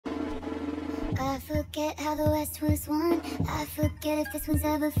I forget how the West was won. I forget if this one's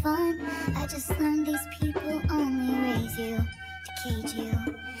ever fun. I just learned these people only raise you to cage you.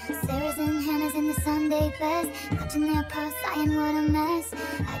 Sarah's and Hannah's in the Sunday best, clutching their purse, sighing what a mess.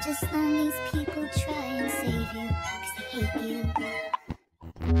 I just learned these people try and save you, cause they hate you.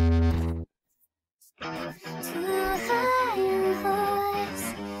 Too high a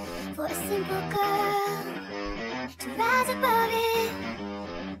horse for a simple girl to rise above it.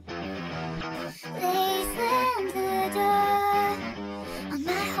 They slammed the door on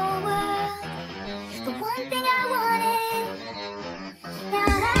my whole world, the one thing I wanted. Now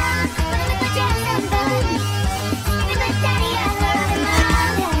I'm running with my dress undone, screaming my daddy I love him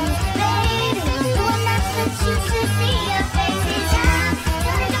all. Baby, no I'm not, but you should see your faces. I'm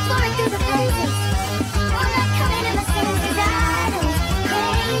turning the floor through the fences. No I'm not coming to my senses. I know it's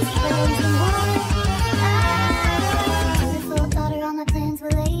crazy, but it's the one. Beautiful daughter, all my plans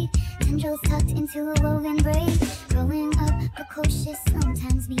were laid. Tendrils tucked into a woven braid. Growing up precocious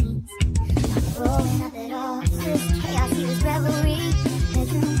sometimes means not growing up at all. This chaos, he was revelry.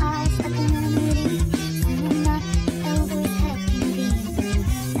 Bedroom eyes like a memory. Singing up, elders had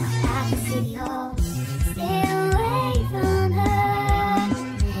convened. Now at the city hall, stay away from her.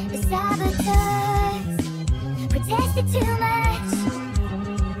 The saboteurs protested too much.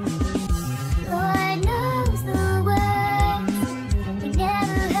 Lord knows the words we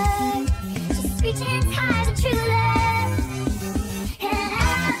never heard. Just reaching as high as a true love. And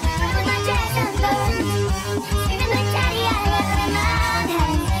I'm running with my dress undone, screaming my daddy I love him all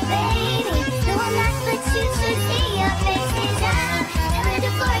hands. Baby, no I'm not, but you should see your faces. I'm tearing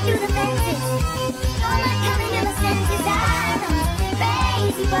the floor through the fences. No I'm not coming to my senses. I know it's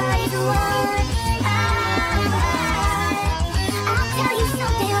crazy, but he's the one. I'll tell you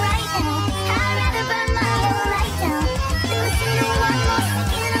something right now. I'd rather burn my whole life down than listen to one more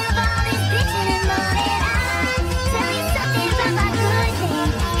second of all this bitching and moaning. I'll tell you something about my good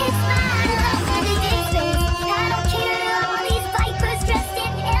thing. It's my love for the day space. I don't care to all these vipers dressed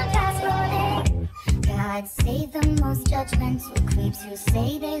in empaths rolling. God save the most judgmental creeps who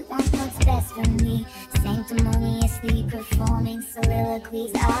say they want what's best for me, sanctimoniously performing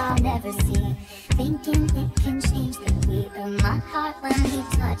soliloquies I'll never see, thinking it can change the beat of my heart when he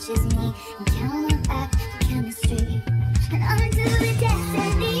touches me and counteract the chemistry and undo the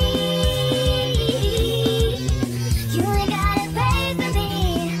destiny. You ain't gotta pray for me,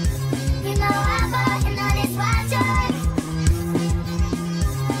 you know I'm working on this wild joy.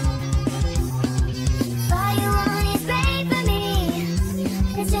 All you want is great for me.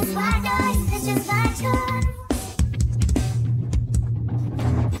 It's just white noise, it's just my choice.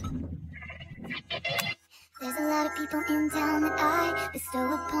 There's a lot of people in town that I bestow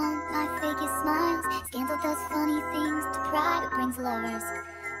upon my fakest smiles. Scandal does funny things to pride, it brings lovers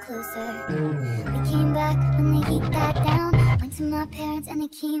closer. We came back when the heat died down. Went to my parents and they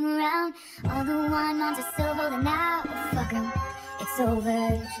came around. All the wine moms are still holding out. Fuck 'em, it's over.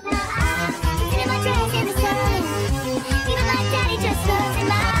 Now